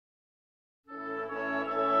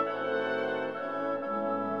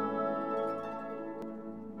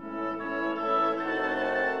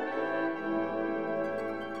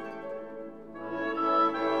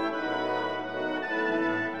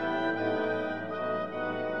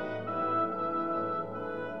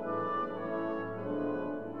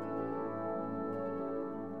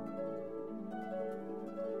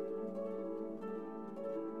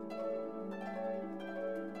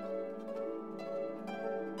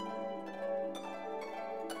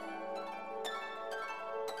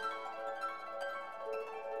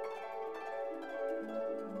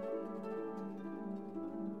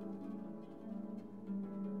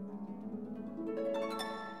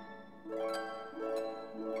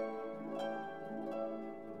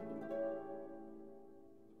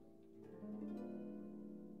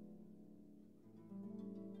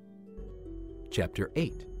Chapter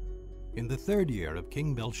 8. In the 3rd year of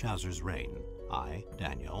King Belshazzar's reign, I,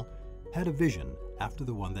 Daniel, had a vision after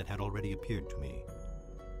the one that had already appeared to me.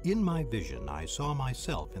 In my vision I saw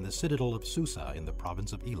myself in the citadel of Susa in the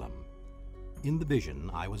province of Elam. In the vision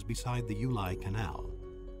I was beside the Ulai Canal.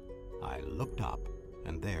 I looked up,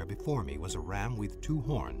 and there before me was a ram with 2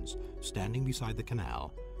 horns, standing beside the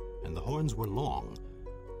canal, and the horns were long.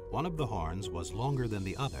 One of the horns was longer than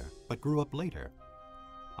the other, but grew up later.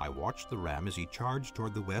 I watched the ram as he charged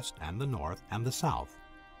toward the west and the north and the south.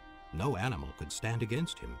 No animal could stand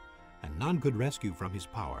against him, and none could rescue from his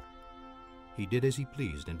power. He did as he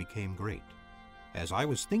pleased and became great. As I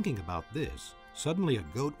was thinking about this, suddenly a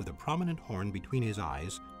goat with a prominent horn between his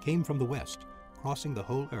eyes came from the west, crossing the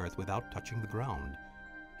whole earth without touching the ground.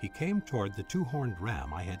 He came toward the 2-horned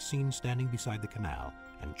ram I had seen standing beside the canal,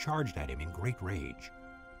 and charged at him in great rage.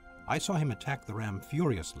 I saw him attack the ram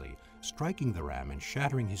furiously, striking the ram and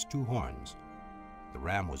shattering his 2 horns. The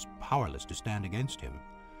ram was powerless to stand against him.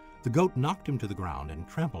 The goat knocked him to the ground and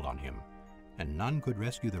trampled on him, and none could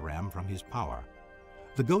rescue the ram from his power.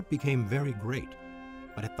 The goat became very great,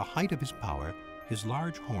 but at the height of his power, his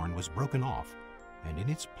large horn was broken off, and in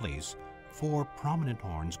its place 4 prominent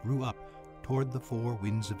horns grew up toward the 4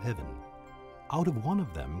 winds of heaven. Out of one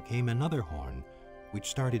of them came another horn, which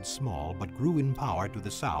started small but grew in power to the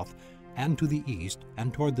south and to the east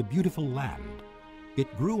and toward the beautiful land.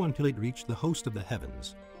 It grew until it reached the host of the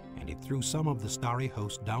heavens, and it threw some of the starry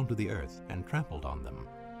host down to the earth and trampled on them.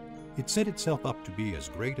 It set itself up to be as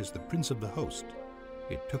great as the prince of the host.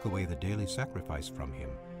 It took away the daily sacrifice from him,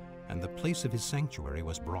 and the place of his sanctuary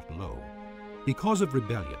was brought low. Because of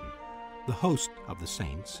rebellion, the host of the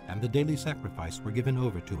saints and the daily sacrifice were given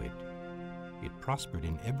over to it. It prospered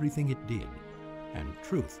in everything it did, and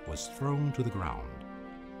truth was thrown to the ground.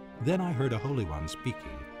 Then I heard a Holy One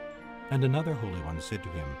speaking, and another Holy One said to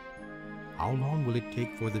him, "How long will it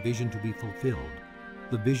take for the vision to be fulfilled,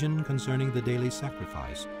 the vision concerning the daily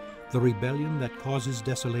sacrifice, the rebellion that causes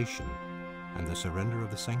desolation, and the surrender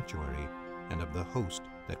of the sanctuary, and of the host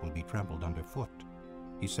that will be trampled underfoot?"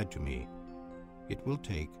 He said to me, "It will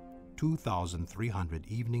take 2,300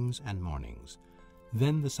 evenings and mornings.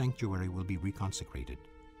 Then the sanctuary will be reconsecrated."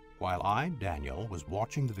 While I, Daniel, was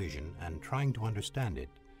watching the vision and trying to understand it,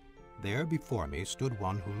 there before me stood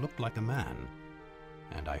one who looked like a man.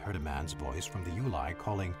 And I heard a man's voice from the Ulai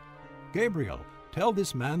calling, "Gabriel, tell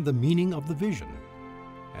this man the meaning of the vision."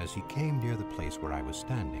 As he came near the place where I was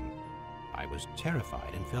standing, I was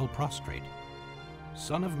terrified and fell prostrate.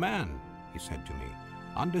 "Son of man," he said to me,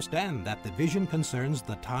 "understand that the vision concerns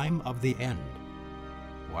the time of the end."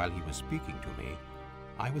 While he was speaking to me,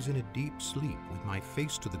 I was in a deep sleep with my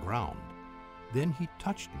face to the ground. Then he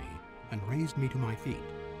touched me and raised me to my feet.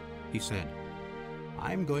 He said,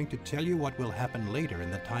 "I'm going to tell you what will happen later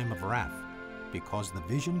in the time of wrath, because the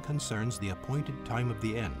vision concerns the appointed time of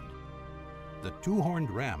the end. The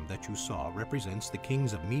 2-horned ram that you saw represents the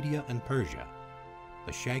kings of Media and Persia.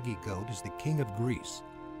 The shaggy goat is the king of Greece,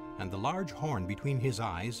 and the large horn between his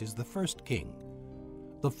eyes is the first king.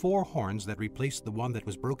 The 4 horns that replaced the one that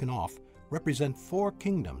was broken off represent 4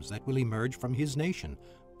 kingdoms that will emerge from his nation,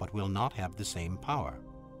 but will not have the same power.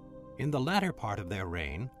 In the latter part of their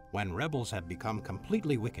reign, when rebels have become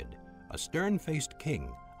completely wicked, a stern-faced king,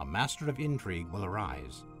 a master of intrigue, will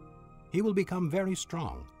arise. He will become very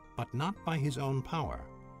strong, but not by his own power.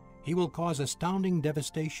 He will cause astounding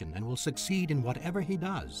devastation and will succeed in whatever he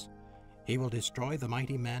does. He will destroy the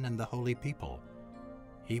mighty men and the holy people.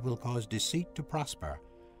 He will cause deceit to prosper,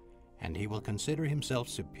 and he will consider himself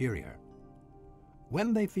superior.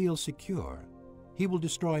 When they feel secure, he will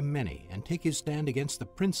destroy many and take his stand against the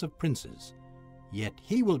Prince of Princes. Yet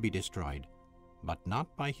he will be destroyed, but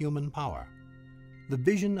not by human power. The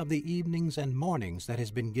vision of the evenings and mornings that has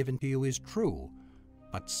been given to you is true,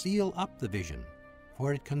 but seal up the vision,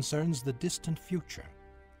 for it concerns the distant future."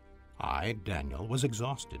 I, Daniel, was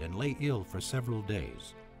exhausted and lay ill for several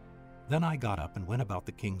days. Then I got up and went about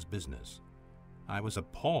the king's business. I was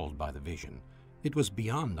appalled by the vision. It was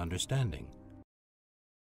beyond understanding.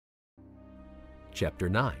 Chapter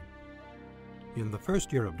 9. In the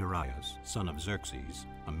 1st year of Darius, son of Xerxes,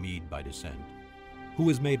 a Mede by descent, who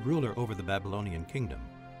was made ruler over the Babylonian kingdom,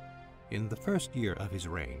 in the 1st year of his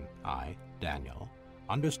reign, I, Daniel,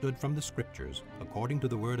 understood from the Scriptures, according to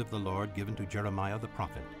the word of the Lord given to Jeremiah the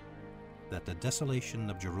prophet, that the desolation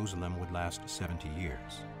of Jerusalem would last 70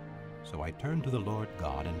 years. So I turned to the Lord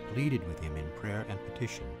God and pleaded with him in prayer and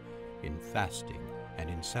petition, in fasting, and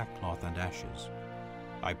in sackcloth and ashes.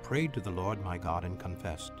 I prayed to the Lord my God and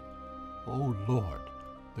confessed, "O Lord,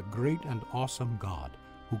 the great and awesome God,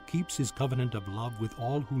 who keeps his covenant of love with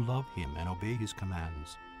all who love him and obey his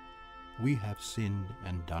commands, We have sinned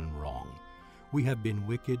and done wrong. We have been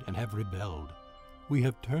wicked and have rebelled. We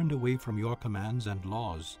have turned away from your commands and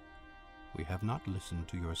laws. We have not listened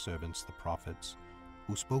to your servants the prophets,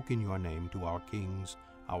 who spoke in your name to our kings,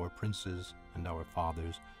 our princes, and our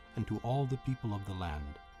fathers, and to all the people of the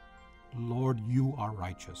land. Lord, you are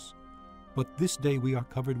righteous. But this day we are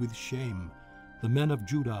covered with shame, the men of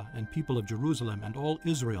Judah and people of Jerusalem and all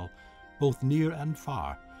Israel, both near and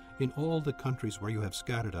far, in all the countries where you have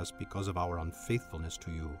scattered us because of our unfaithfulness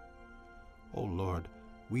to you. O Lord,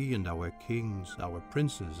 we and our kings, our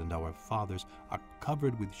princes, and our fathers are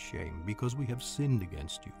covered with shame because we have sinned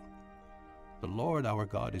against you. The Lord our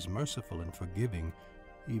God is merciful and forgiving,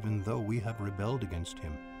 even though we have rebelled against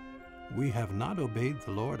him. We have not obeyed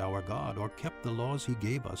the Lord our God or kept the laws he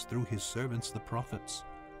gave us through his servants the prophets.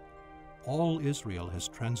 All Israel has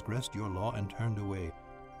transgressed your law and turned away,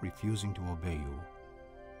 refusing to obey you.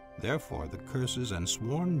 Therefore the curses and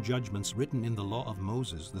sworn judgments written in the law of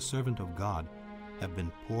Moses, the servant of God, have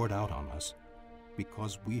been poured out on us,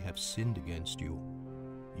 because we have sinned against you.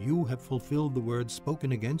 You have fulfilled the words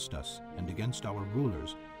spoken against us and against our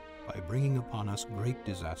rulers, by bringing upon us great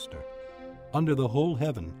disaster. Under the whole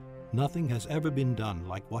heaven, nothing has ever been done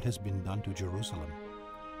like what has been done to Jerusalem.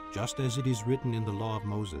 Just as it is written in the law of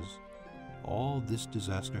Moses, all this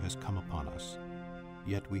disaster has come upon us.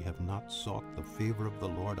 Yet we have not sought the favor of the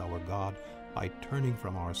Lord our God by turning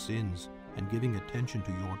from our sins and giving attention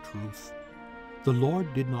to your truth. The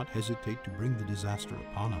Lord did not hesitate to bring the disaster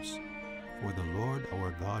upon us, for the Lord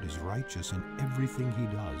our God is righteous in everything he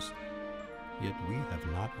does. Yet we have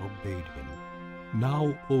not obeyed him.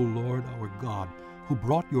 Now, O Lord our God, who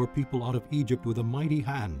brought your people out of Egypt with a mighty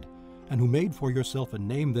hand, and who made for yourself a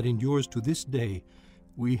name that endures to this day,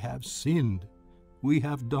 we have sinned, we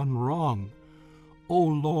have done wrong. O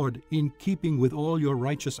Lord, in keeping with all your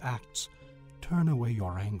righteous acts, turn away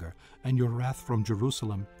your anger and your wrath from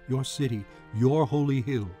Jerusalem, your city, your holy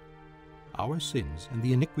hill. Our sins and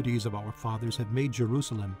the iniquities of our fathers have made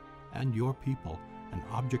Jerusalem and your people an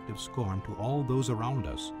object of scorn to all those around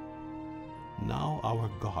us. Now, our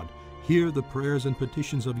God, hear the prayers and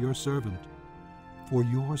petitions of your servant. For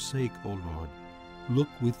your sake, O Lord, look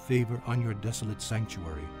with favor on your desolate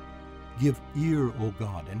sanctuary. Give ear, O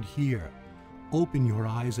God, and hear. Open your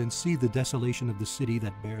eyes and see the desolation of the city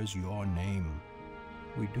that bears your name.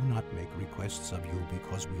 We do not make requests of you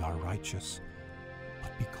because we are righteous,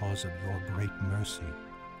 but because of your great mercy.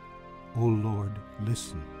 O Lord,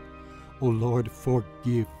 listen. O Lord,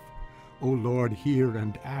 forgive. O Lord, hear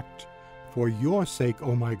and act. For your sake,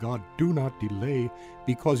 O my God, do not delay,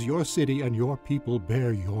 because your city and your people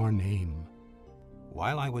bear your name.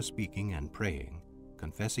 While I was speaking and praying,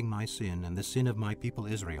 confessing my sin and the sin of my people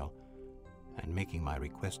Israel, and making my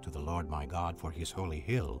request to the Lord my God for his holy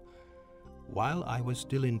hill, while I was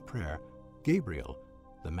still in prayer, Gabriel,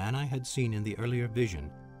 the man I had seen in the earlier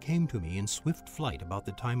vision, came to me in swift flight about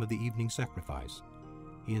the time of the evening sacrifice.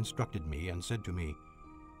 He instructed me and said to me,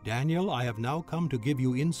 Daniel, I have now come to give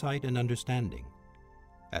you insight and understanding.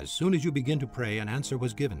 As soon as you begin to pray, an answer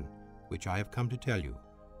was given, which I have come to tell you,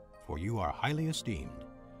 for you are highly esteemed.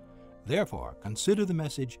 Therefore, consider the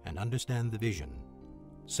message and understand the vision.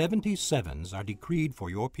 70 sevens are decreed for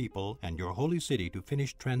your people and your holy city to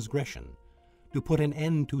finish transgression, to put an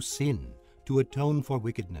end to sin, to atone for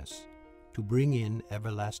wickedness, to bring in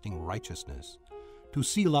everlasting righteousness, to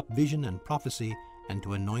seal up vision and prophecy, and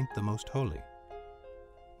to anoint the most holy.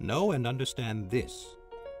 Know and understand this.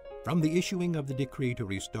 From the issuing of the decree to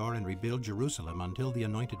restore and rebuild Jerusalem until the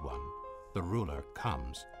Anointed One, the ruler,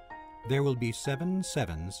 comes, there will be 7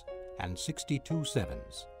 sevens and 62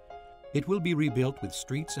 sevens. It will be rebuilt with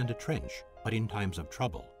streets and a trench, but in times of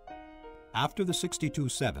trouble. After the 62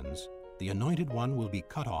 sevens, the Anointed One will be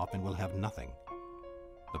cut off and will have nothing.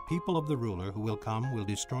 The people of the ruler who will come will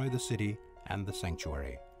destroy the city and the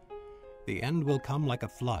sanctuary. The end will come like a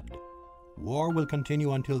flood. War will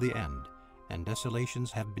continue until the end, and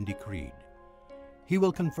desolations have been decreed. He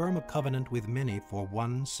will confirm a covenant with many for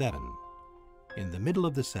 1 7. In the middle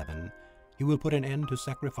of the 7, he will put an end to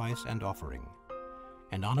sacrifice and offering.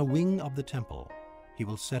 And on a wing of the temple, he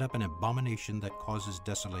will set up an abomination that causes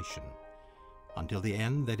desolation, until the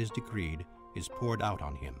end that is decreed is poured out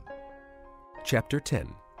on him. Chapter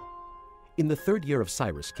 10. In the 3rd year of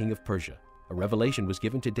Cyrus, king of Persia, a revelation was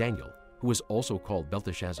given to Daniel, who was also called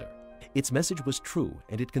Belteshazzar. Its message was true,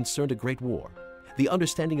 and it concerned a great war. The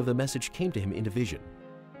understanding of the message came to him in a vision.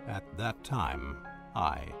 At that time,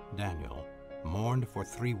 I, Daniel, mourned for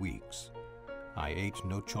 3 weeks. I ate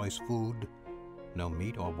no choice food, no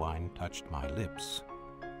meat or wine touched my lips,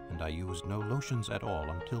 and I used no lotions at all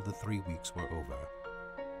until the 3 weeks were over.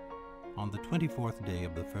 On the 24th day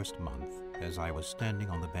of the first month, as I was standing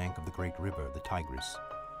on the bank of the great river, the Tigris,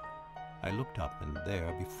 I looked up, and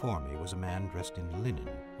there before me was a man dressed in linen,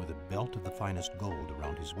 with a belt of the finest gold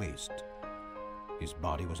around his waist. His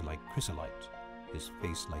body was like chrysolite, his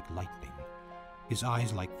face like lightning, his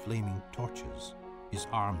eyes like flaming torches, his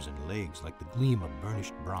arms and legs like the gleam of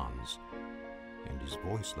burnished bronze, and his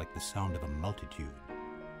voice like the sound of a multitude.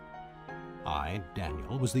 I,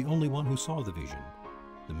 Daniel, was the only one who saw the vision.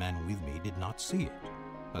 The men with me did not see it,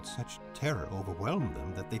 but such terror overwhelmed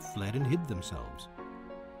them that they fled and hid themselves.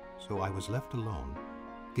 So I was left alone,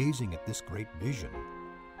 gazing at this great vision.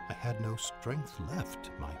 I had no strength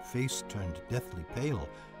left, my face turned deathly pale,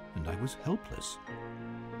 and I was helpless.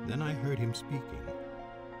 Then I heard him speaking,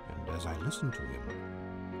 and as I listened to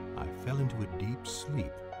him, I fell into a deep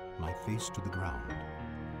sleep, my face to the ground.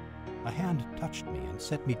 A hand touched me and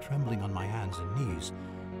set me trembling on my hands and knees.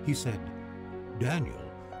 He said, "Daniel,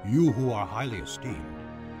 you who are highly esteemed,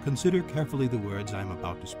 consider carefully the words I am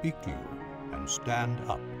about to speak to you, and stand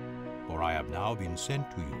up, for I have now been sent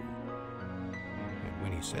to you." And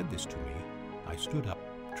when he said this to me, I stood up,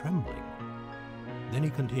 trembling. Then he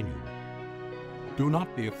continued, "Do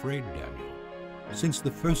not be afraid, Daniel. Since the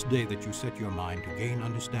first day that you set your mind to gain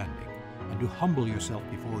understanding and to humble yourself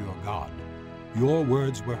before your God, your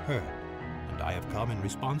words were heard, and I have come in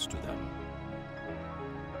response to them.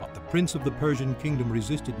 But the prince of the Persian kingdom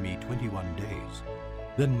resisted me 21 days.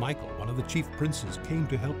 Then Michael, one of the chief princes, came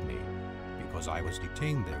to help me, because I was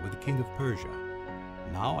detained there with the king of Persia.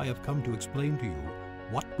 Now I have come to explain to you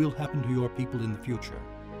what will happen to your people in the future,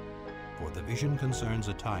 for the vision concerns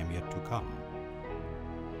a time yet to come."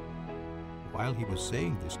 While he was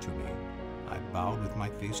saying this to me, I bowed with my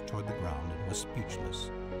face toward the ground and was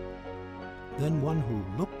speechless. Then one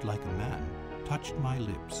who looked like a man touched my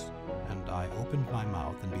lips, and I opened my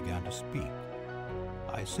mouth and began to speak.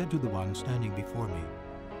 I said to the one standing before me,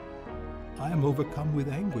 "I am overcome with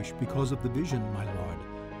anguish because of the vision, my Lord,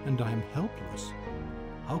 and I am helpless.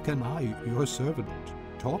 How can I, your servant,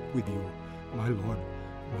 talk with you, my Lord?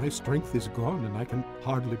 My strength is gone, and I can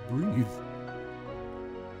hardly breathe."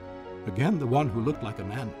 Again the one who looked like a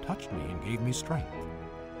man touched me and gave me strength.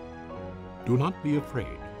 "Do not be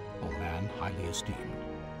afraid, O man highly esteemed,"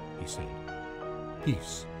 he said.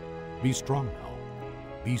 "Peace, be strong now,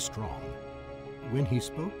 be strong." When he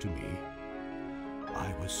spoke to me,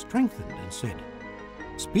 I was strengthened and said,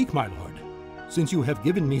 "Speak, my Lord, since you have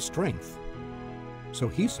given me strength." So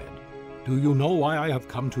he said, "Do you know why I have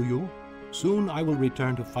come to you? Soon I will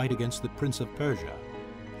return to fight against the prince of Persia,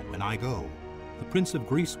 and when I go, the prince of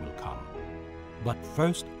Greece will come. But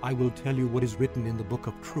first I will tell you what is written in the book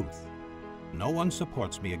of truth. No one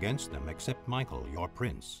supports me against them except Michael, your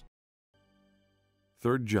prince."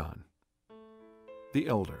 3 John, the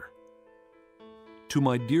elder. To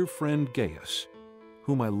my dear friend Gaius,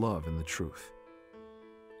 whom I love in the truth.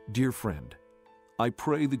 Dear friend, I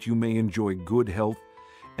pray that you may enjoy good health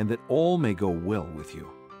and that all may go well with you,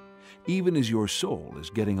 even as your soul is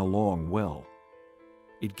getting along well.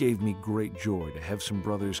 It gave me great joy to have some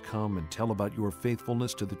brothers come and tell about your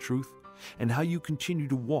faithfulness to the truth and how you continue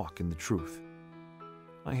to walk in the truth.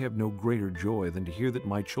 I have no greater joy than to hear that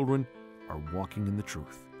my children are walking in the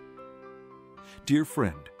truth. Dear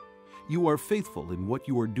friend, you are faithful in what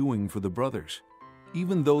you are doing for the brothers,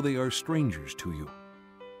 even though they are strangers to you.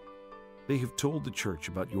 They have told the church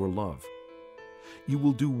about your love. You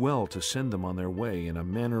will do well to send them on their way in a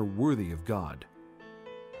manner worthy of God.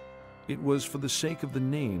 It was for the sake of the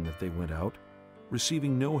name that they went out,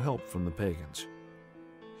 receiving no help from the pagans.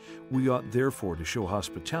 We ought therefore to show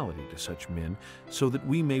hospitality to such men, so that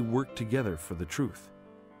we may work together for the truth.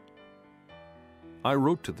 I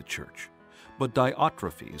wrote to the church, but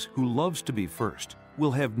Diotrephes, who loves to be first,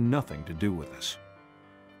 will have nothing to do with us.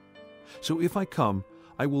 So if I come,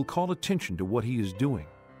 I will call attention to what he is doing,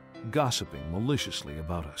 gossiping maliciously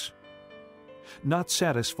about us. Not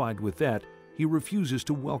satisfied with that, he refuses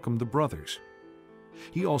to welcome the brothers.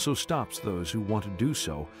 He also stops those who want to do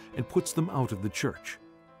so and puts them out of the church.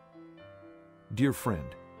 Dear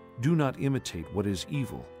friend, do not imitate what is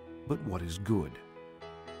evil, but what is good.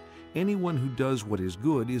 Anyone who does what is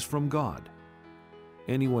good is from God.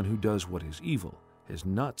 Anyone who does what is evil has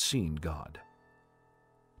not seen God.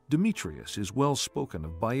 Demetrius is well spoken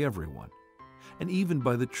of by everyone, and even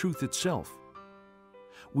by the truth itself.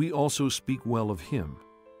 We also speak well of him,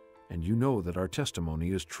 and you know that our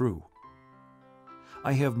testimony is true.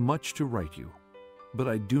 I have much to write you, but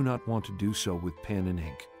I do not want to do so with pen and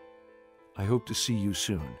ink. I hope to see you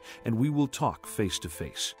soon, and we will talk face to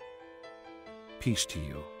face. Peace to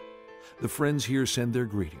you. The friends here send their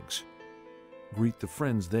greetings. Greet the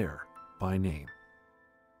friends there by name.